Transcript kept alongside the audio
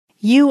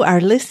You are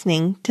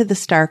listening to the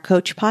Star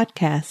Coach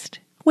Podcast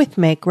with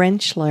Meg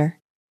Rentschler,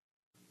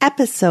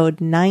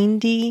 episode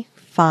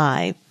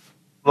 95.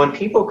 When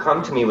people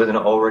come to me with an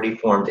already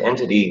formed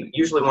entity,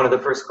 usually one of the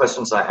first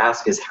questions I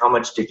ask is, how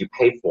much did you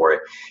pay for it?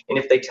 And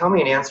if they tell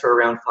me an answer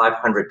around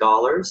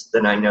 $500,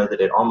 then I know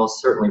that it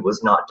almost certainly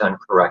was not done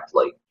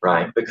correctly,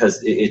 right?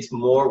 Because it's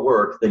more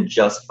work than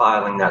just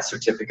filing that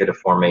certificate of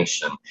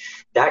formation.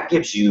 That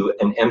gives you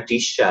an empty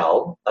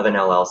shell of an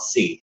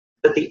LLC.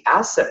 But the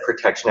asset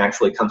protection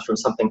actually comes from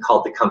something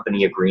called the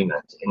company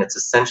agreement, and it's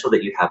essential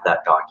that you have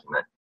that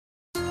document.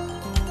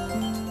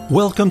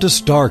 Welcome to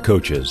Star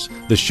Coaches,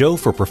 the show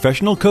for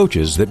professional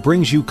coaches that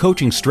brings you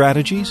coaching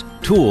strategies,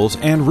 tools,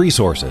 and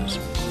resources.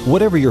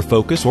 Whatever your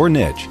focus or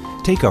niche,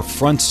 take a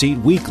front seat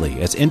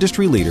weekly as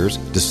industry leaders,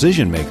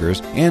 decision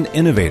makers, and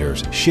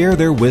innovators share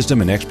their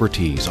wisdom and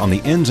expertise on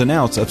the ins and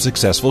outs of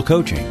successful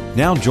coaching.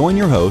 Now join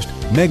your host,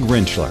 Meg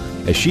Rentschler,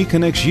 as she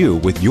connects you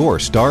with your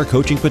star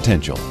coaching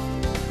potential.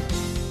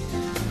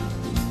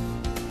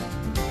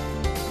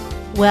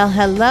 Well,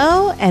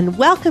 hello and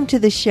welcome to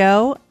the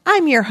show.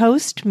 I'm your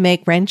host,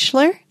 Meg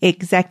Rentschler,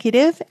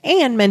 executive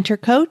and mentor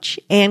coach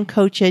and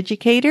coach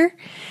educator.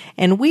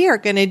 And we are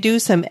going to do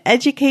some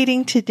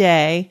educating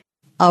today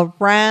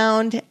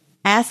around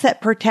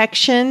asset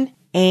protection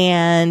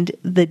and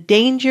the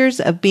dangers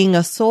of being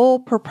a sole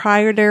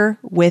proprietor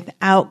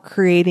without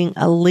creating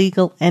a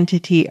legal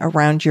entity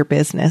around your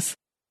business.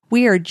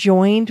 We are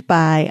joined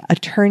by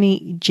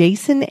attorney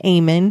Jason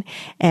Amen,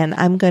 and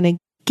I'm going to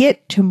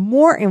get to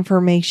more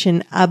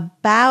information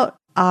about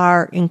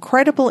our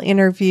incredible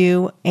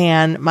interview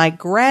and my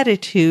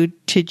gratitude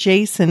to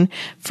Jason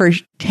for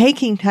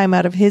taking time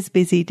out of his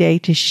busy day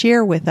to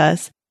share with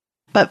us.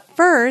 But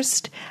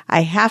first,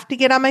 I have to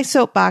get on my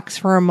soapbox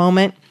for a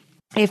moment.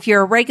 If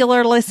you're a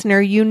regular listener,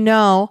 you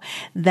know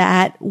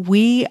that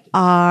we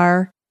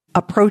are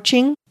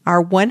approaching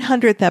our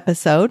 100th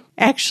episode.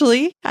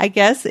 Actually, I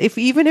guess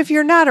even if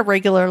you're not a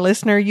regular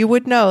listener, you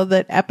would know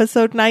that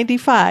episode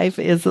 95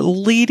 is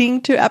leading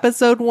to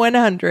episode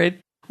 100.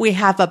 We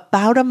have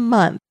about a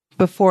month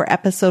before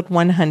episode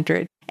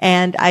 100.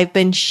 And I've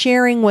been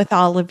sharing with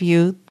all of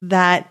you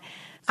that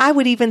I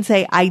would even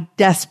say I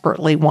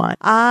desperately want.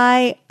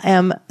 I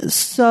am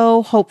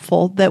so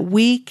hopeful that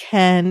we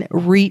can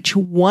reach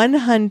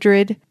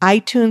 100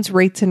 iTunes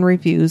rates and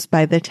reviews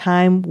by the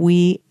time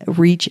we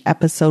reach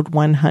episode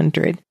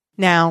 100.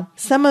 Now,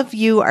 some of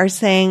you are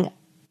saying,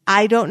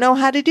 I don't know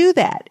how to do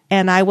that.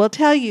 And I will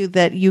tell you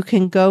that you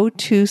can go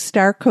to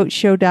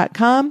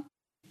starcoachshow.com,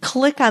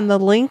 click on the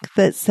link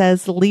that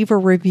says leave a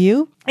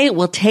review. It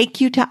will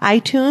take you to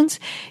iTunes.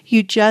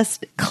 You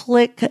just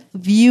click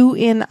view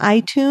in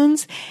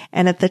iTunes,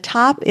 and at the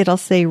top, it'll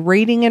say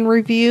rating and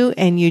review,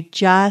 and you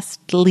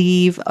just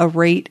leave a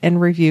rate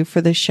and review for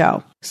the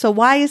show. So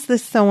why is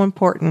this so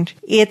important?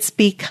 It's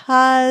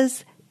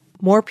because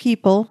more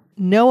people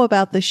know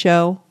about the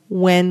show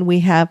when we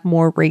have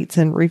more rates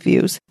and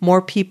reviews.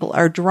 More people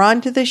are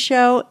drawn to the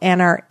show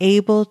and are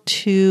able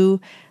to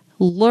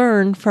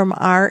learn from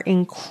our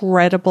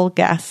incredible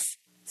guests.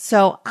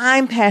 So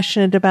I'm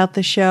passionate about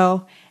the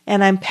show,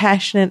 and I'm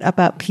passionate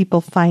about people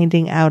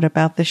finding out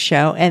about the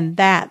show, and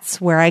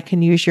that's where I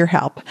can use your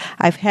help.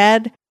 I've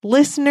had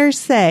listeners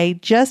say,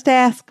 just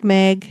ask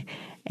Meg,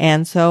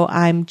 and so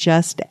I'm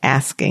just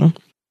asking.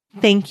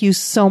 Thank you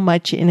so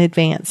much in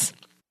advance.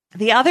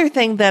 The other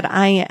thing that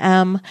I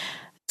am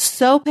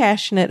so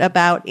passionate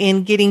about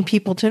in getting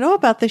people to know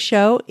about the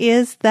show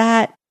is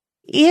that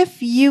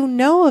if you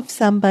know of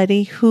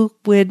somebody who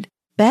would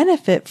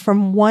benefit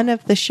from one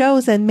of the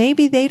shows and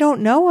maybe they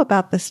don't know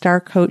about the Star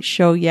Coach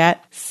Show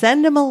yet,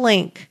 send them a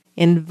link,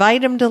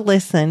 invite them to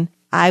listen.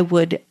 I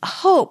would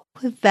hope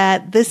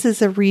that this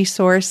is a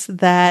resource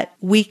that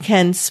we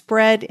can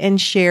spread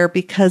and share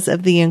because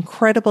of the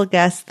incredible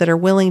guests that are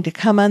willing to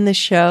come on the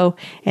show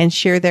and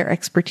share their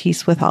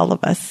expertise with all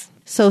of us.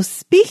 So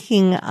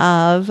speaking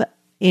of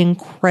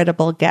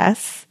incredible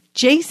guests,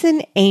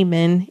 Jason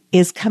Amen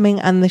is coming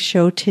on the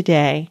show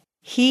today.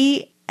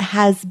 He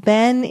has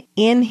been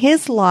in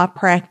his law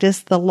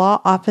practice, the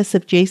law office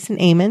of Jason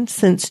Amen,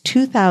 since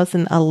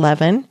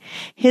 2011.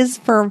 His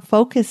firm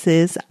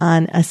focuses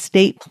on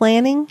estate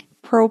planning,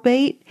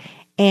 probate,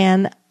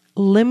 and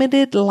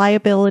limited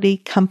liability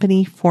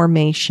company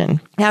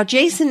formation. Now,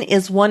 Jason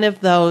is one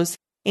of those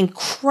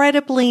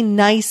incredibly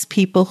nice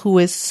people who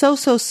is so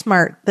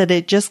smart that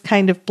it just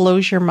kind of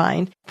blows your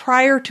mind.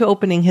 Prior to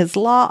opening his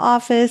law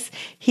office,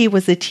 he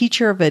was a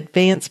teacher of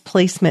advanced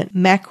placement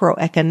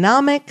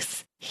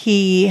macroeconomics.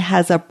 He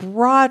has a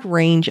broad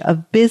range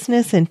of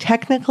business and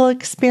technical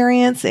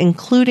experience,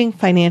 including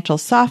financial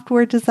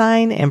software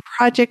design and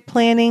project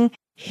planning.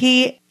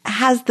 He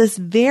has this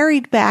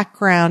varied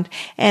background,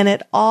 and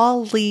it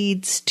all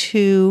leads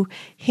to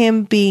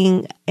him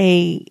being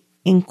a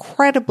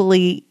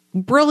incredibly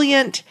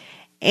brilliant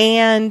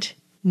and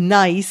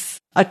nice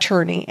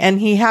attorney. And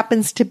he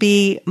happens to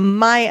be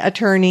my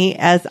attorney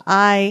as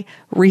I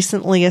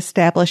recently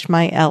established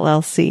my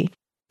LLC.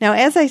 Now,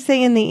 as I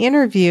say in the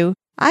interview,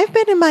 I've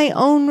been in my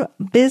own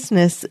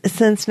business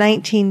since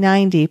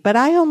 1990, but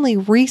I only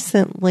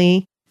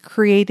recently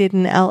created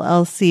an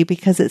LLC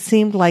because it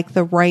seemed like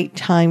the right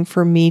time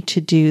for me to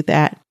do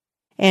that.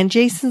 And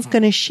Jason's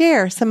going to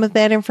share some of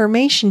that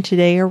information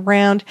today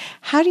around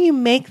how do you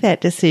make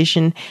that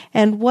decision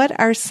and what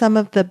are some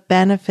of the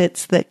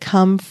benefits that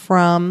come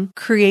from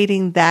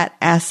creating that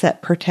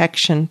asset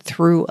protection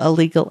through a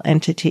legal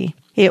entity.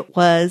 It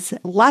was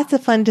lots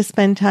of fun to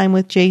spend time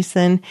with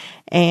Jason,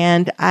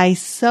 and I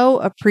so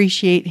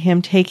appreciate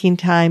him taking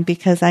time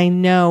because I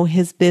know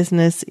his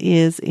business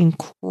is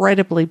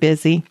incredibly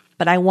busy.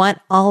 But I want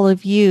all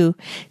of you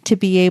to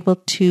be able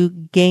to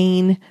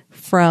gain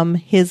from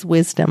his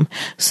wisdom.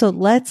 So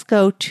let's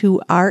go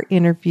to our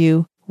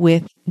interview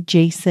with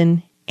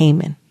Jason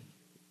Amen.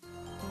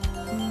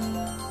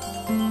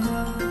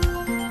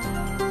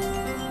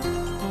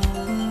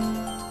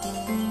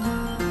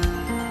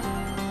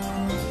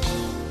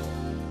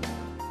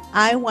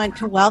 I want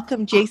to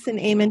welcome Jason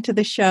Amen to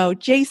the show.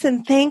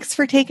 Jason, thanks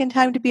for taking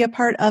time to be a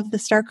part of the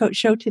Star Coach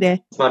Show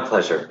today. It's my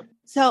pleasure.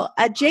 So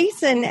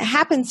Jason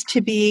happens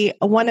to be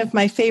one of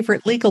my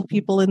favorite legal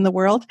people in the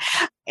world,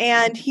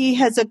 and he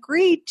has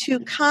agreed to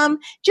come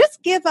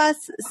just give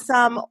us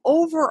some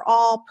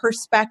overall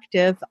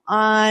perspective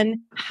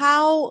on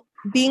how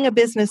being a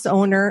business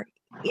owner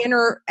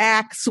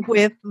interacts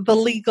with the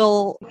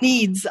legal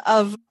needs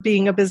of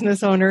being a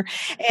business owner.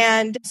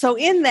 And so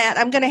in that,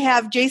 I'm going to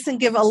have Jason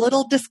give a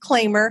little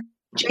disclaimer.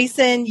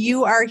 Jason,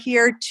 you are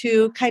here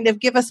to kind of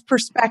give us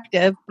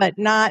perspective, but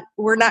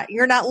you're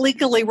not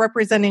legally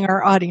representing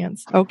our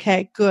audience.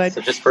 Okay, good.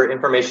 So just for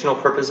informational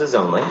purposes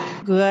only.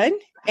 Good.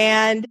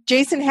 And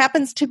Jason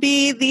happens to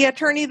be the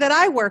attorney that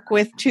I work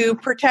with to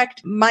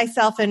protect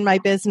myself and my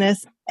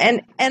business.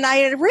 And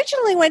I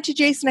originally went to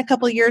Jason a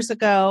couple of years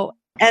ago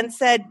and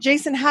said,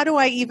 Jason, how do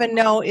I even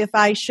know if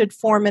I should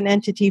form an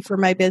entity for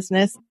my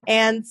business?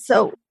 And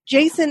so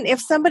Jason, if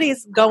somebody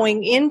is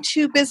going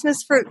into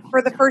business for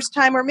the first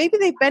time, or maybe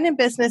they've been in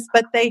business,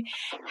 but they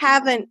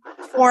haven't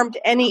formed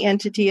any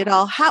entity at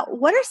all,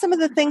 what are some of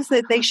the things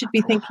that they should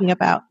be thinking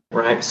about?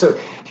 Right. So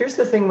here's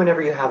the thing,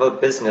 whenever you have a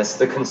business,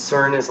 the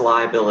concern is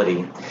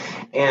liability.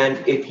 And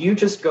if you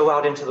just go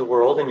out into the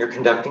world and you're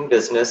conducting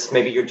business,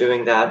 maybe you're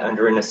doing that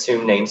under an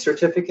assumed name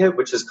certificate,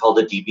 which is called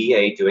a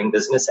DBA, doing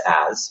business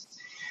as.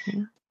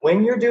 Yeah.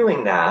 When you're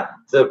doing that,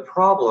 the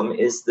problem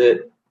is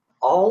that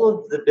all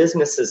of the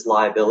business's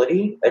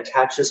liability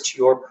attaches to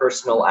your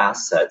personal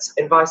assets,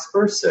 and vice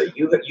versa.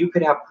 You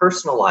could have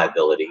personal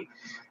liability.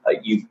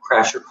 You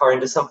crash your car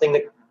into something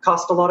that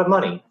cost a lot of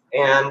money,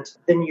 and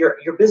then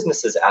your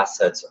business's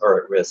assets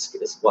are at risk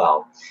as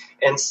well.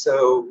 And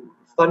so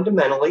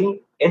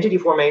fundamentally, entity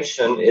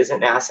formation is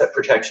an asset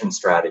protection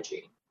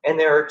strategy. And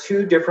there are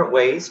two different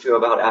ways to go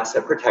about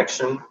asset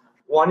protection.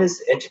 One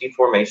is entity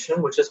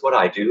formation, which is what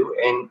I do,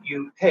 and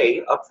you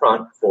pay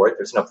upfront for it.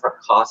 There's an upfront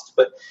cost,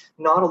 but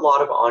not a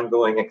lot of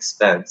ongoing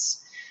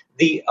expense.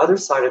 The other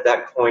side of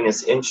that coin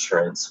is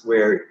insurance,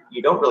 where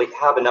you don't really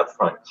have an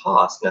upfront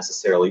cost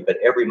necessarily, but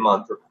every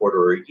month or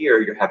quarter or year,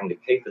 you're having to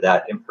pay for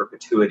that in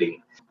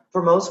perpetuity.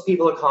 For most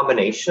people, a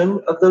combination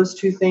of those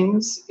two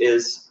things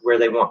is where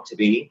they want to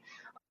be.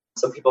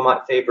 Some people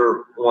might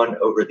favor one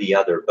over the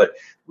other, but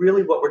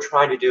really what we're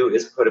trying to do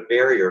is put a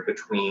barrier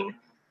between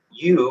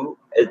you,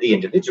 the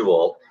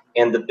individual,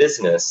 and the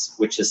business,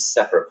 which is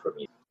separate from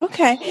you.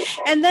 Okay.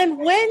 And then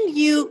when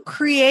you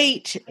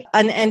create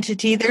an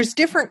entity, there's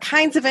different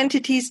kinds of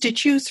entities to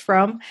choose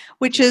from,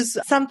 which is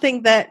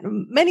something that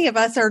many of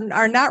us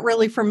are not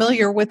really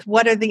familiar with.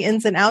 What are the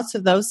ins and outs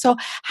of those? So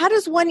how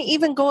does one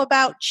even go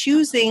about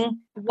choosing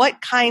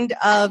what kind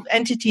of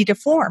entity to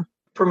form?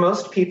 For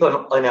most people,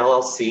 an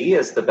LLC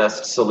is the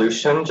best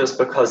solution just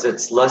because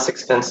it's less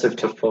expensive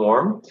to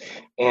form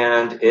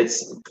and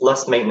it's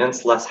less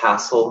maintenance, less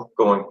hassle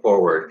going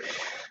forward.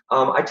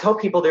 I tell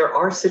people there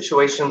are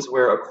situations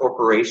where a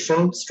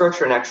corporation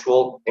structure, an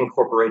actual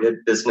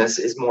incorporated business,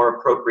 is more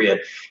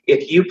appropriate.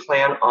 If you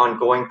plan on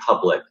going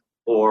public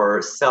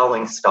or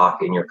selling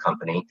stock in your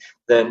company,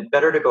 then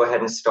better to go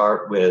ahead and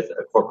start with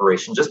a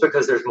corporation just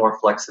because there's more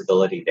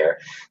flexibility there.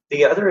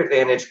 The other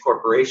advantage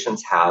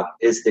corporations have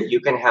is that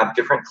you can have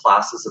different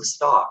classes of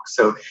stock.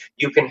 So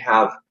you can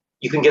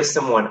give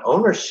someone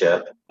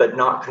ownership, but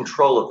not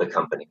control of the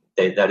company.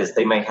 That is,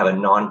 they may have a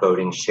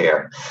non-voting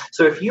share.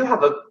 So if you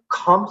have a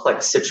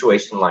complex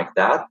situation like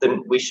that,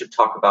 then we should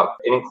talk about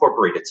an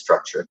incorporated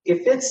structure.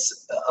 If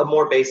it's a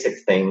more basic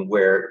thing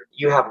where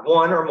you have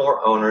one or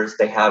more owners,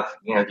 they have,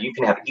 you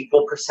can have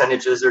equal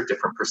percentages or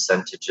different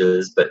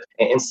percentages,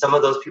 and some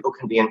of those people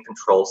can be in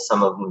control,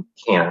 some of them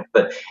can't.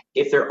 But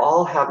if they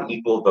all have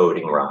equal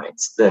voting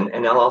rights, then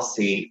an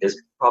LLC is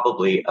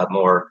probably a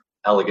more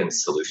elegant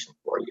solution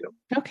for you.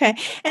 Okay.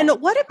 And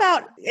what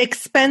about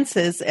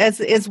expenses?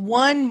 Is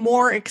one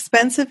more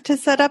expensive to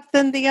set up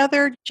than the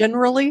other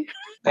generally?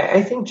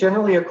 I think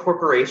generally a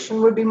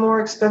corporation would be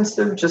more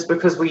expensive just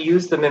because we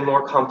use them in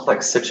more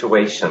complex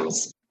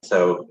situations.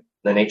 So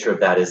the nature of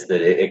that is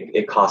that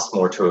it costs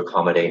more to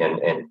accommodate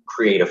and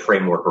create a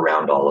framework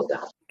around all of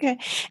that. Okay.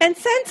 And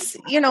since,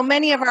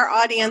 many of our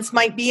audience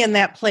might be in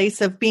that place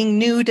of being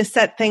new to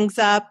set things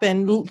up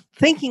and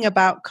thinking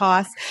about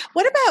costs,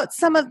 what about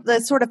some of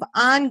the sort of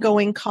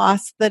ongoing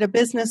costs that a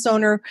business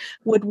owner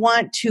would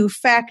want to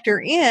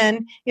factor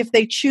in if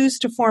they choose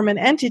to form an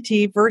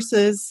entity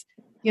versus,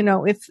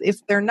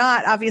 if they're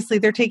not, obviously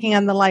they're taking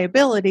on the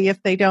liability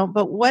if they don't,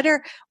 but what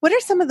are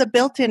some of the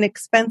built-in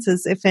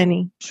expenses, if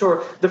any?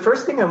 Sure. The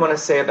first thing I want to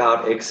say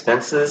about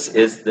expenses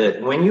is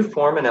that when you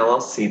form an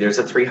LLC, there's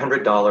a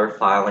 $300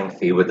 filing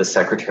fee with the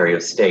Secretary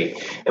of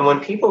State. And when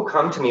people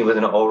come to me with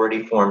an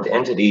already formed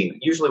entity,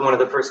 usually one of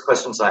the first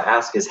questions I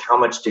ask is, how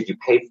much did you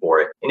pay for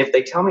it? And if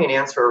they tell me an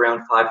answer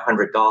around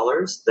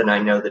 $500, then I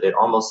know that it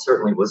almost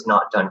certainly was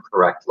not done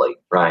correctly,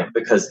 right?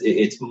 Because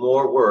it's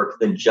more work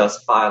than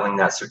just filing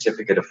that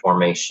certificate of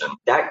formation.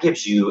 That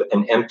gives you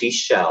an empty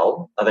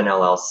shell of an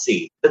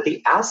LLC. But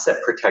the asset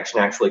protection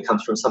actually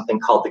comes from something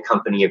called the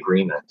company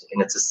agreement,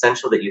 and it's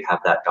essential that you have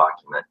that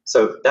document.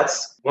 So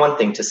that's one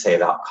thing to say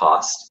about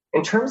cost.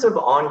 In terms of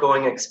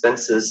ongoing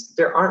expenses,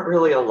 there aren't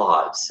really a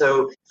lot.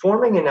 So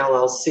forming an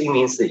LLC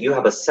means that you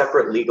have a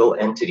separate legal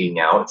entity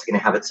now. It's going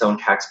to have its own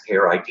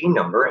taxpayer ID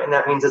number, and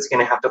that means it's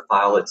going to have to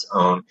file its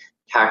own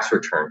tax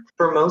return.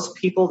 For most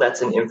people,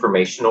 that's an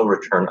informational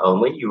return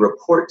only. You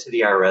report to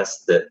the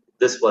IRS that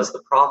this was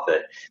the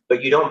profit,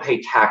 but you don't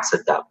pay tax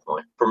at that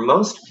point. For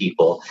most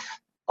people,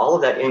 all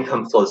of that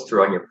income flows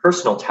through on your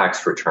personal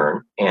tax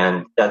return,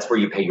 and that's where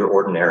you pay your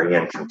ordinary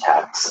income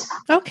tax.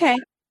 Okay.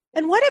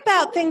 And what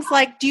about things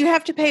like, do you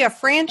have to pay a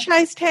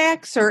franchise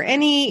tax or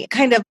any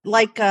kind of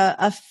like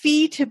a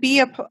fee to be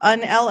an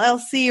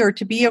LLC or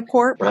to be a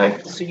corp?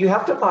 Right. So you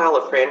have to file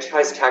a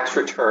franchise tax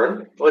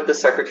return with the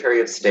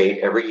Secretary of State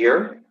every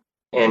year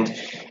and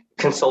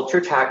consult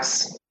your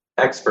tax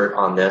expert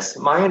on this.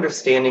 My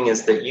understanding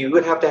is that you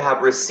would have to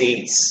have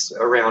receipts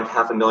around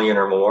 $500,000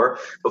 or more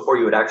before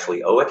you would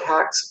actually owe a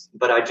tax.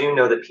 But I do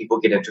know that people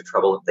get into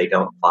trouble if they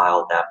don't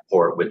file that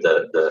report with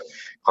the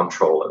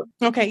comptroller.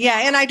 Okay.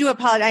 Yeah. And I do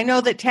apologize. I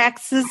know that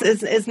taxes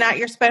is not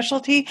your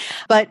specialty,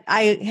 but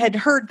I had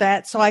heard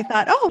that. So I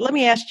thought, let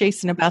me ask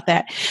Jason about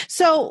that.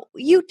 So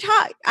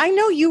I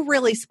know you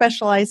really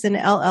specialize in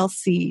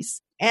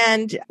LLCs.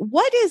 And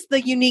what is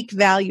the unique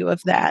value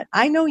of that?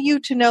 I know you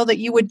to know that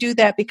you would do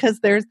that because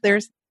there's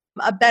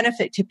a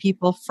benefit to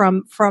people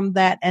from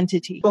that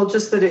entity. Well,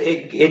 just that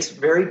it's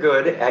very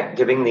good at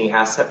giving the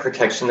asset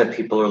protection that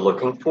people are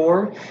looking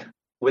for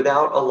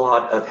without a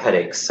lot of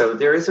headaches. So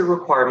there is a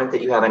requirement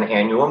that you have an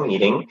annual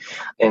meeting.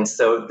 And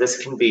so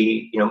this can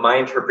be, my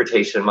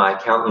interpretation, my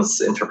accountant's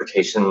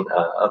interpretation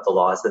of the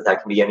law is that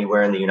can be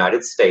anywhere in the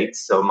United States.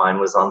 So mine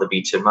was on the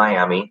beach in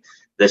Miami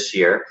this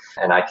year,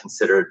 and I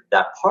considered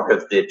that part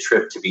of the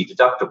trip to be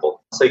deductible.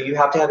 So you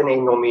have to have an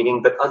annual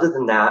meeting, but other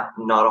than that,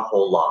 not a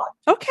whole lot.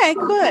 Okay,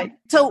 good.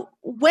 So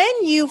when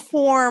you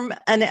form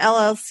an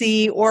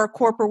LLC or a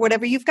corp or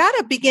whatever, you've got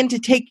to begin to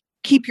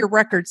keep your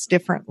records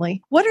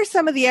differently. What are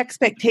some of the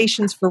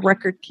expectations for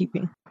record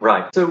keeping?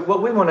 Right. So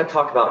what we want to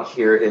talk about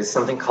here is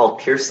something called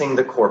piercing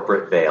the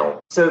corporate veil.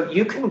 So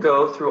you can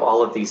go through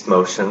all of these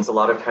motions. A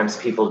lot of times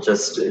people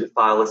just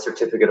file a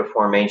certificate of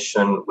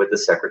formation with the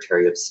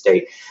Secretary of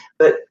State.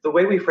 But the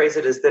way we phrase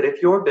it is that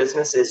if your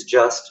business is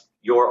just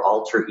your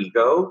alter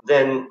ego,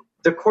 then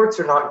the courts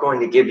are not going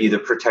to give you the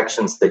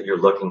protections that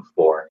you're looking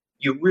for.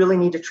 You really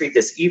need to treat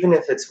this, even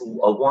if it's a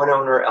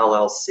one-owner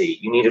LLC,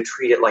 you need to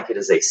treat it like it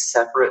is a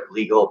separate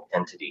legal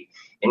entity.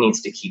 It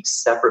needs to keep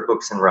separate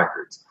books and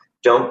records.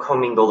 Don't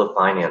commingle the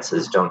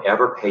finances. Don't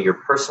ever pay your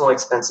personal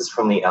expenses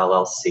from the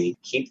LLC.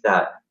 Keep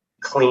that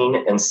clean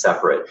and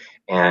separate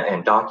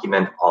and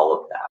document all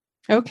of that.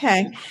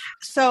 Okay.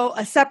 So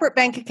a separate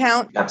bank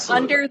account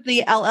under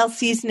the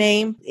LLC's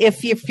name.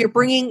 If you're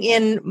bringing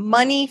in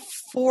money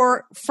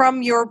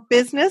from your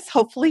business,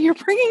 hopefully you're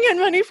bringing in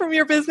money from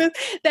your business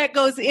that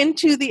goes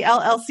into the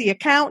LLC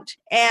account,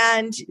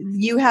 and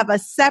you have a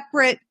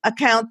separate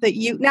account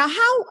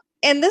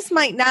and this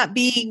might not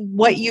be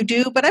what you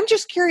do, but I'm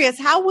just curious,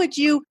 how would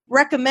you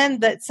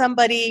recommend that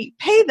somebody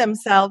pay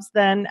themselves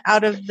then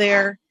out of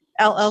their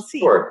LLC?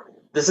 Sure.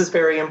 This is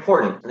very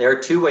important. There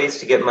are two ways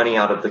to get money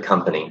out of the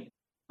company.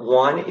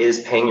 One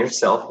is paying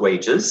yourself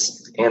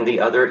wages, and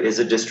the other is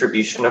a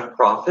distribution of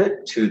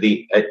profit to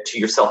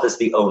yourself as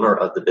the owner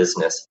of the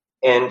business.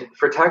 And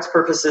for tax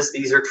purposes,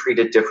 these are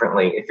treated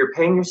differently. If you're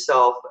paying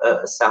yourself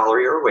a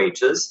salary or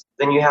wages,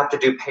 then you have to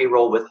do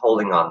payroll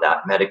withholding on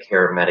that,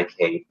 Medicare,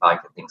 Medicaid,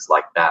 FICA, things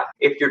like that.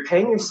 If you're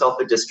paying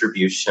yourself a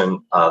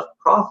distribution of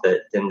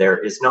profit, then there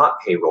is not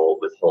payroll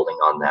withholding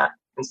on that.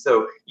 And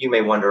so you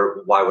may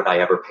wonder, why would I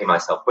ever pay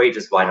myself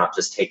wages? Why not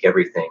just take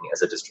everything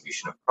as a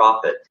distribution of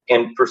profit?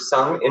 And for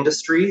some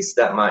industries,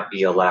 that might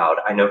be allowed.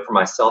 I know for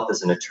myself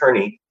as an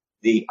attorney,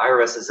 the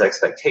IRS's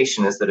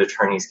expectation is that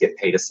attorneys get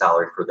paid a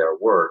salary for their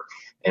work.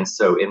 And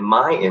so in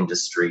my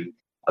industry,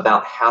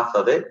 about half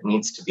of it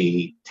needs to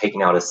be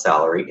taken out as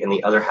salary, and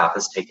the other half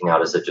is taken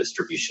out as a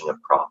distribution of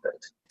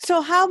profit.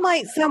 So how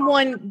might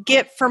someone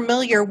get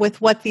familiar with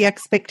what the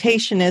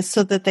expectation is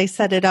so that they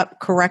set it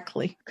up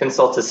correctly?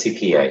 Consult a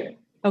CPA.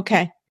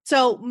 Okay.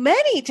 So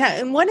many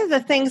times, and one of the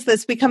things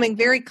that's becoming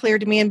very clear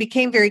to me and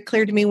became very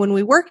clear to me when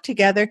we worked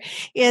together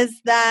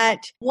is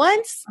that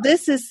once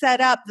this is set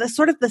up, the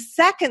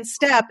second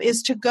step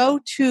is to go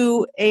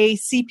to a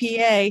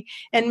CPA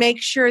and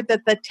make sure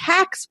that the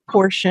tax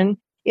portion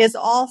is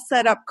all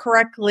set up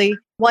correctly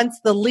once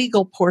the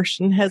legal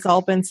portion has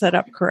all been set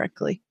up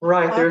correctly.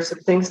 Right. There's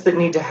things that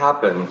need to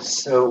happen.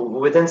 So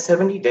within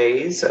 70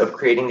 days of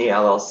creating the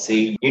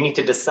LLC, you need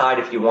to decide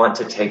if you want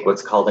to take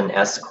what's called an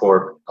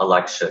S-Corp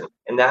election.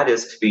 And that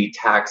is to be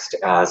taxed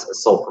as a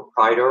sole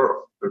proprietor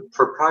or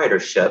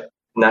proprietorship.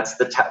 And that's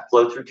the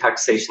flow-through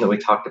taxation that we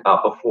talked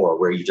about before,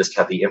 where you just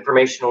have the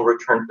informational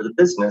return for the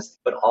business,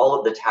 but all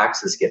of the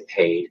taxes get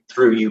paid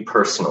through you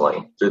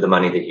personally, through the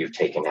money that you've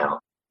taken out.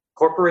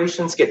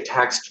 Corporations get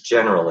taxed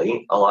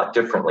generally a lot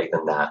differently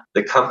than that.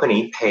 The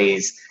company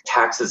pays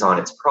taxes on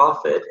its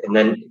profit, and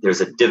then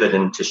there's a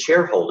dividend to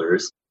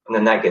shareholders, and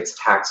then that gets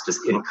taxed as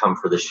income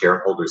for the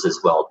shareholders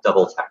as well,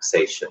 double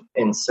taxation.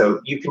 And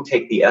so you can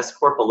take the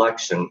S-Corp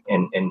election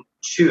and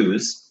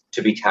choose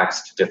to be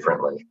taxed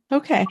differently.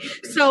 Okay.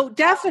 So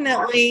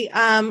definitely,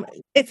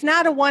 it's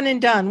not a one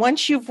and done.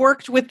 Once you've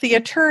worked with the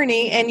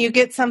attorney and you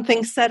get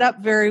something set up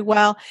very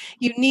well,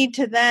 you need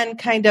to then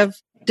kind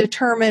of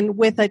determine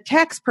with a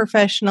tax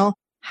professional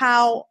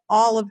how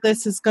all of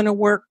this is going to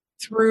work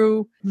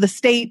through the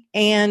state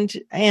and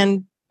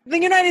the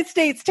United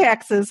States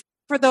taxes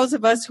for those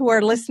of us who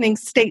are listening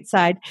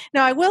stateside.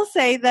 Now, I will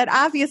say that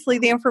obviously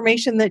the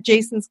information that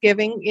Jason's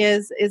giving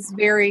is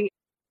very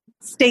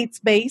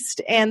states-based,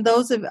 and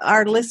those of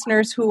our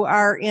listeners who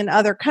are in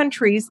other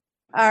countries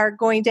are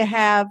going to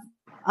have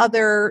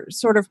other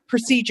sort of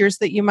procedures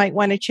that you might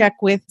want to check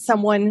with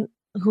someone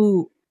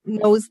who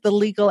knows the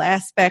legal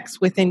aspects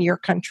within your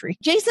country.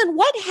 Jason,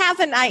 what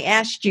haven't I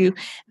asked you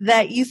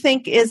that you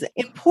think is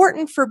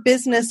important for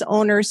business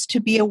owners to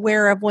be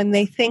aware of when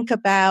they think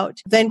about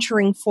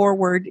venturing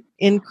forward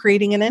in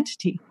creating an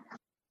entity?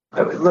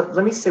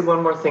 Let me say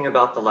one more thing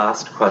about the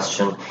last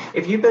question.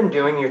 If you've been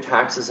doing your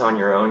taxes on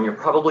your own, you're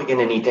probably going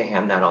to need to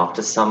hand that off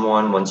to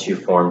someone once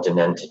you've formed an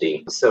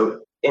entity.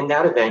 So in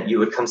that event, you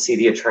would come see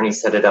the attorney,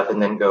 set it up,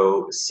 and then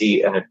go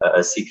see a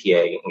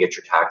CPA and get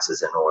your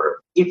taxes in order.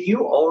 If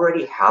you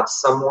already have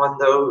someone,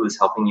 though, who's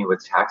helping you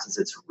with taxes,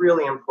 it's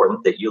really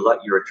important that you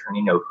let your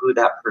attorney know who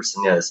that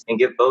person is and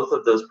give both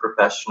of those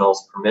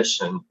professionals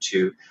permission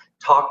to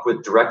talk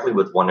directly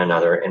with one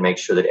another and make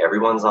sure that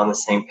everyone's on the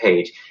same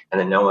page and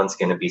that no one's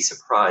going to be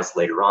surprised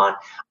later on.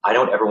 I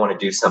don't ever want to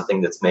do something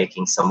that's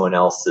making someone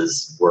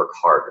else's work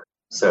harder.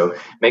 So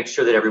make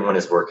sure that everyone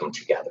is working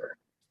together.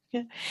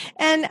 Yeah.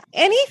 And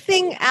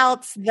anything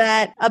else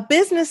that a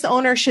business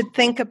owner should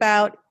think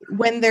about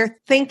when they're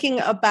thinking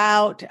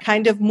about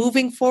kind of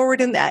moving forward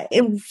in that?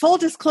 In full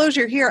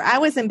disclosure here, I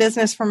was in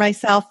business for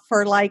myself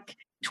for like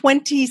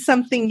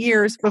 20-something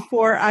years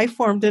before I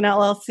formed an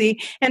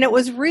LLC. And it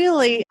was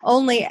really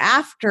only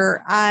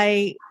after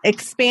I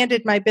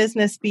expanded my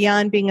business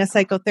beyond being a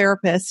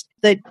psychotherapist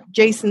that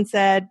Jason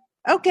said,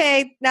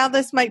 okay, now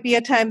this might be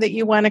a time that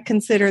you want to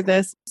consider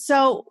this.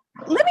 So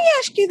let me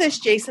ask you this,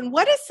 Jason.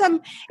 What is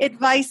some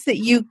advice that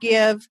you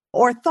give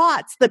or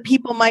thoughts that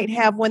people might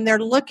have when they're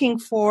looking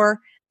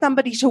for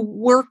somebody to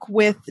work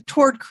with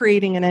toward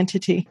creating an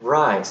entity?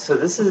 Right. So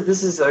this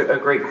is a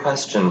great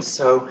question.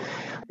 So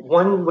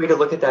one way to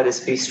look at that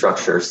is fee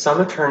structure. Some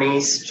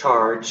attorneys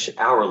charge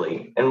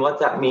hourly. And what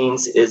that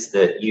means is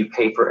that you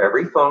pay for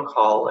every phone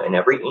call and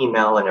every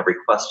email and every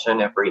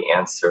question, every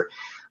answer.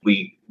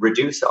 We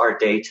reduce our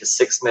day to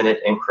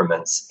 6-minute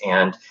increments,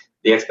 and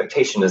the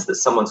expectation is that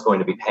someone's going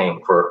to be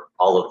paying for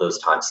all of those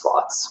time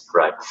slots,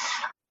 right?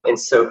 And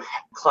so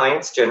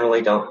clients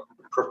generally don't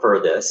prefer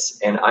this,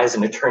 and I as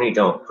an attorney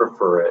don't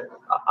prefer it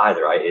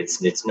either.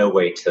 It's no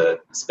way to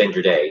spend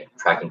your day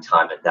tracking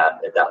time at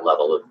that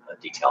level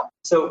of detail.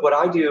 So what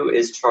I do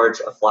is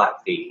charge a flat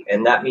fee,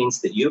 and that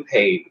means that you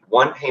pay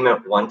one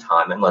payment one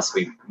time unless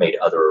we've made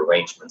other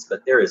arrangements,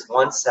 but there is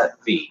one set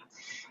fee.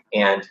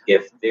 And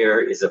if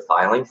there is a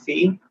filing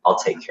fee, I'll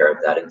take care of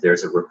that. If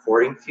there's a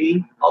reporting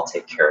fee, I'll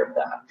take care of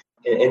that.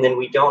 And then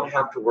we don't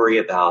have to worry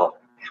about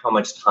how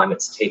much time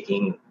it's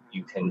taking.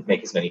 You can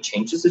make as many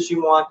changes as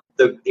you want.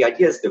 The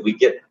idea is that we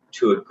get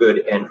to a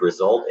good end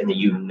result and that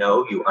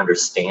you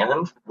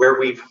understand where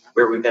we've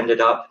ended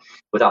up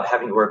without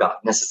having to worry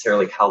about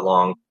necessarily how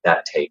long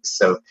that takes.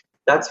 So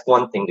that's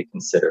one thing to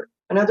consider.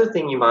 Another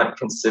thing you might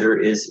consider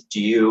is,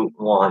 do you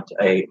want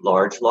a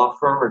large law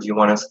firm or do you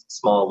want a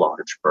small law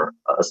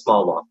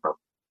firm?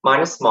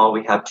 Mine is small.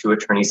 We have 2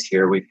 attorneys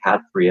here. We've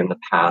had 3 in the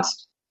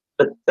past,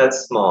 but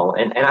that's small.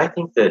 And I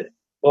think that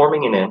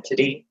forming an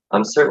entity,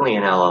 certainly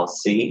an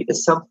LLC,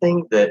 is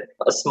something that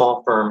a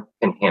small firm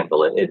can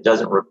handle. It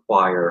doesn't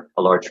require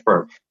a large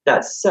firm.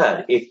 That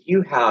said, if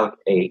you have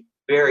a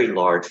very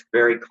large,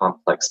 very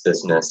complex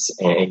business,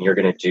 and you're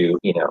going to do,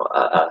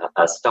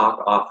 a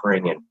stock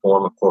offering and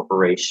form a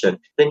corporation,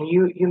 then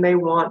you may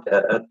want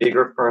a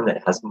bigger firm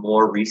that has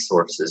more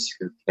resources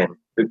who can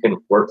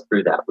work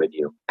through that with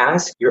you.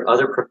 Ask your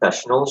other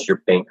professionals,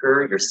 your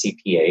banker, your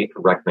CPA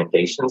for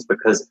recommendations,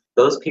 because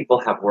those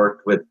people have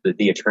worked with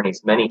the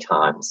attorneys many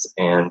times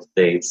and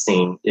they've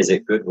seen, is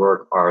it good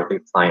work? Are the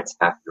clients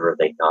happy or are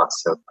they not?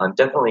 So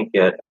definitely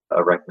get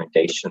a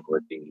recommendation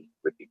would be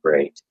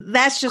great.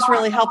 That's just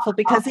really helpful,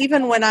 because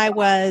even when I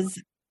was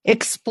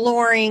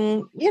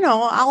exploring,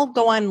 I'll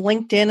go on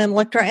LinkedIn and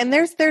look around, and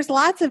there's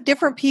lots of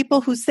different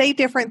people who say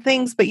different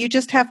things, but you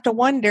just have to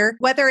wonder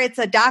whether it's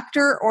a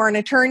doctor or an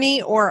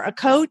attorney or a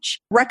coach.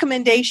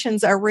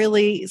 Recommendations are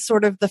really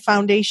sort of the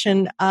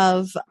foundation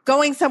of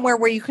going somewhere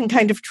where you can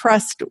kind of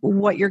trust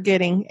what you're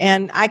getting.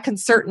 And I can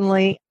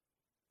certainly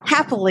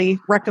happily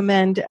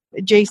recommend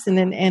Jason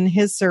and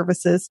his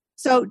services.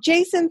 So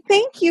Jason,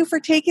 thank you for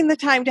taking the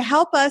time to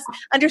help us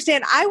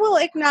understand. I will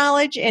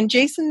acknowledge, and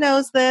Jason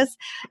knows this,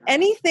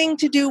 anything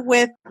to do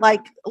with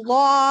like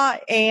law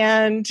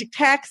and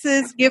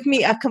taxes give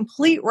me a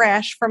complete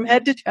rash from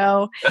head to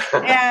toe.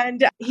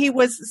 And he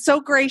was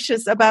so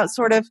gracious about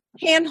sort of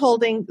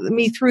hand-holding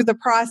me through the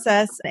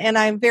process. And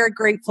I'm very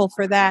grateful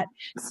for that.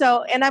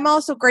 So, and I'm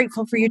also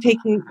grateful for you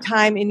taking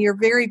time in your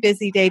very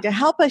busy day to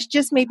help us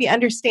just maybe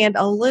understand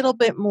a little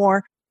bit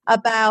more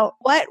about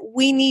what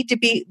we need to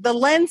be, the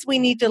lens we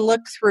need to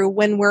look through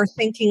when we're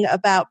thinking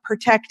about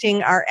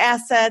protecting our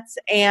assets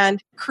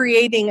and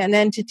creating an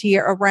entity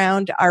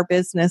around our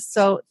business.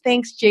 So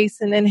thanks,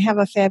 Jason, and have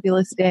a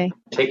fabulous day.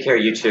 Take care,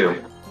 you too.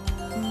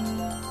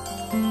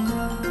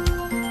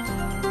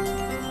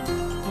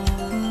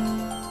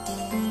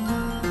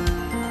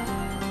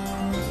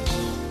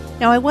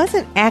 Now, I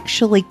wasn't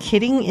actually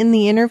kidding in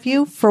the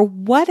interview. For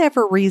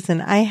whatever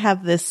reason, I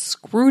have this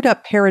screwed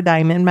up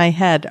paradigm in my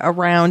head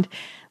around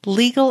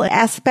legal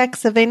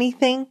aspects of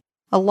anything,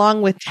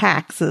 along with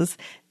taxes,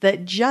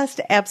 that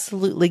just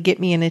absolutely get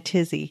me in a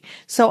tizzy.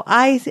 So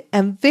I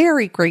am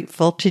very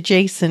grateful to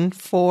Jason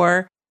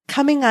for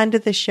coming onto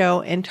the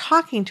show and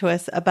talking to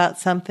us about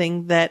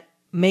something that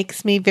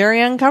makes me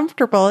very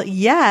uncomfortable,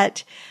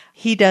 yet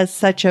he does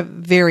such a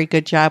very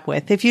good job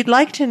with. If you'd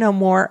like to know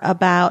more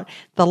about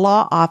the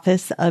law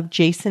office of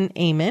Jason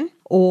Amen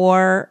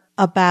or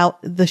about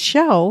the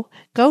show,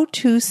 go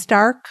to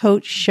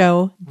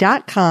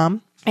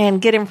starcoachshow.com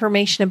and get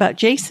information about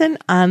Jason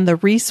on the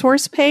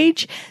resource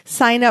page.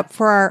 Sign up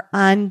for our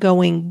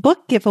ongoing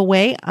book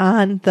giveaway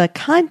on the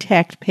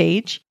contact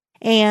page,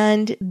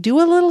 and do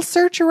a little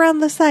search around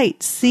the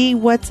site. See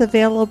what's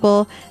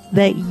available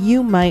that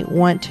you might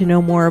want to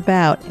know more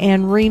about.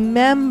 And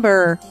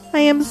remember, I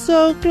am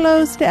so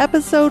close to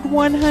episode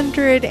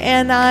 100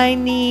 and I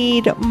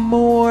need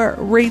more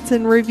rates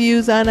and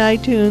reviews on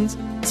iTunes.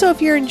 So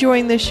if you're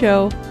enjoying the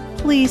show,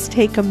 please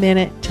take a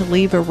minute to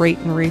leave a rate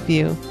and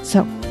review.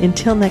 So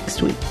until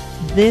next week,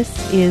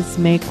 this is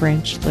Meg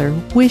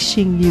Rentschler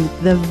wishing you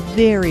the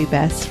very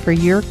best for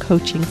your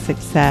coaching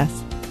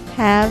success.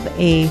 Have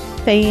a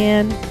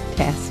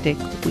fantastic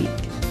week.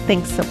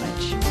 Thanks so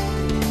much.